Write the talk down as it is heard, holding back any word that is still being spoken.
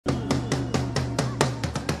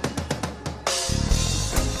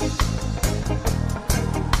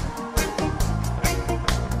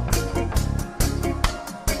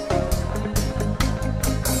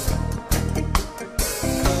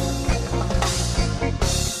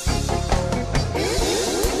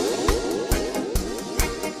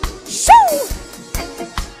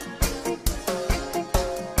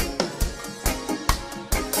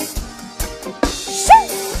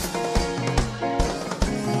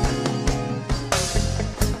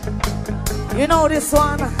You know this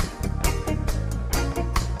one?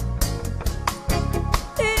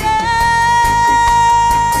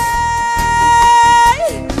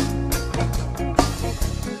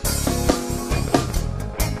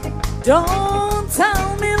 Don't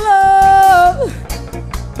tell me love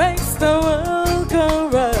makes the world go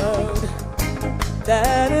round.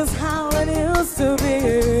 That is how it used to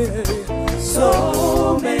be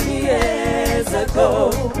so many years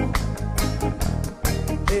ago.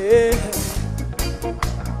 Yeah.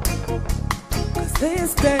 'Cause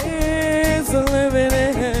these days we're living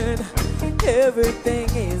in, everything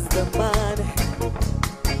is the money.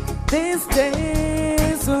 These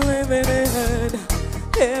days we're living in,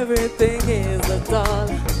 everything is a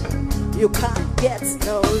dollar. You can't get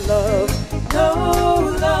no love, no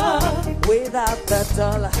love without that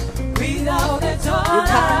dollar. Without the dollar, you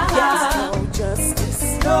can't get no justice,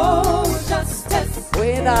 no justice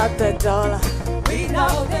without the dollar.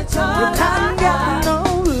 Without the dollar, you can't get no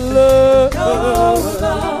love, no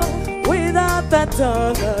love without that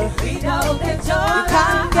dollar. Without the dollar, you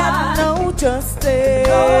can't get no justice,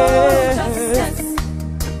 no justice.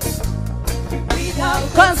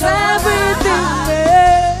 'Cause everything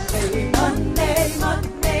is Monday,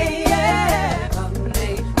 Monday, yeah.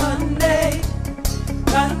 Monday, Monday,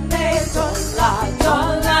 Monday, dollar,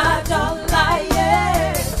 dollar, dollar,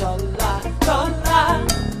 yeah. Dollar, dollar,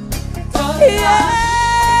 dollar, yeah.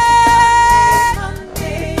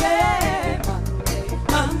 Monday, yeah. Monday,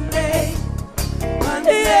 Monday,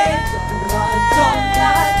 Monday, yeah. Dollar,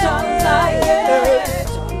 dollar, yeah.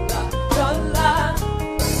 Dollar, dollar.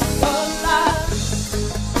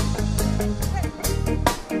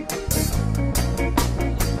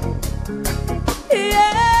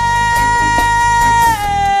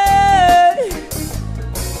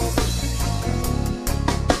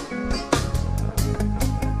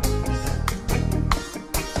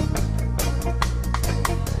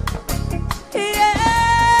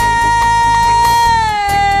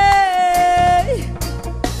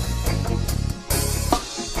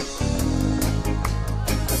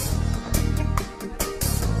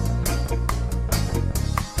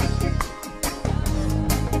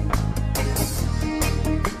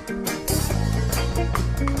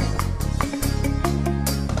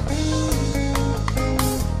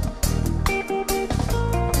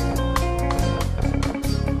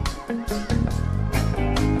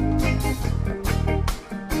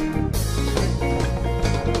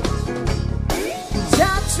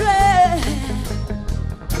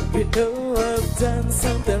 You know I've done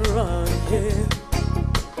something wrong here.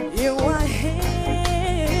 You are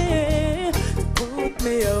here to put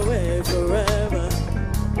me away forever.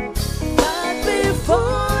 But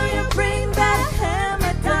before you bring that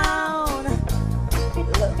hammer down,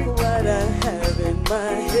 look what I have in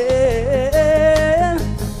my hand.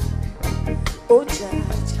 Oh,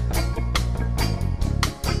 Judge,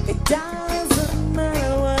 it doesn't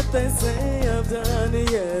matter what they say I've done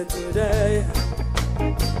here today.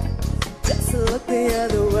 Just look the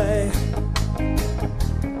other way,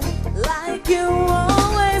 like you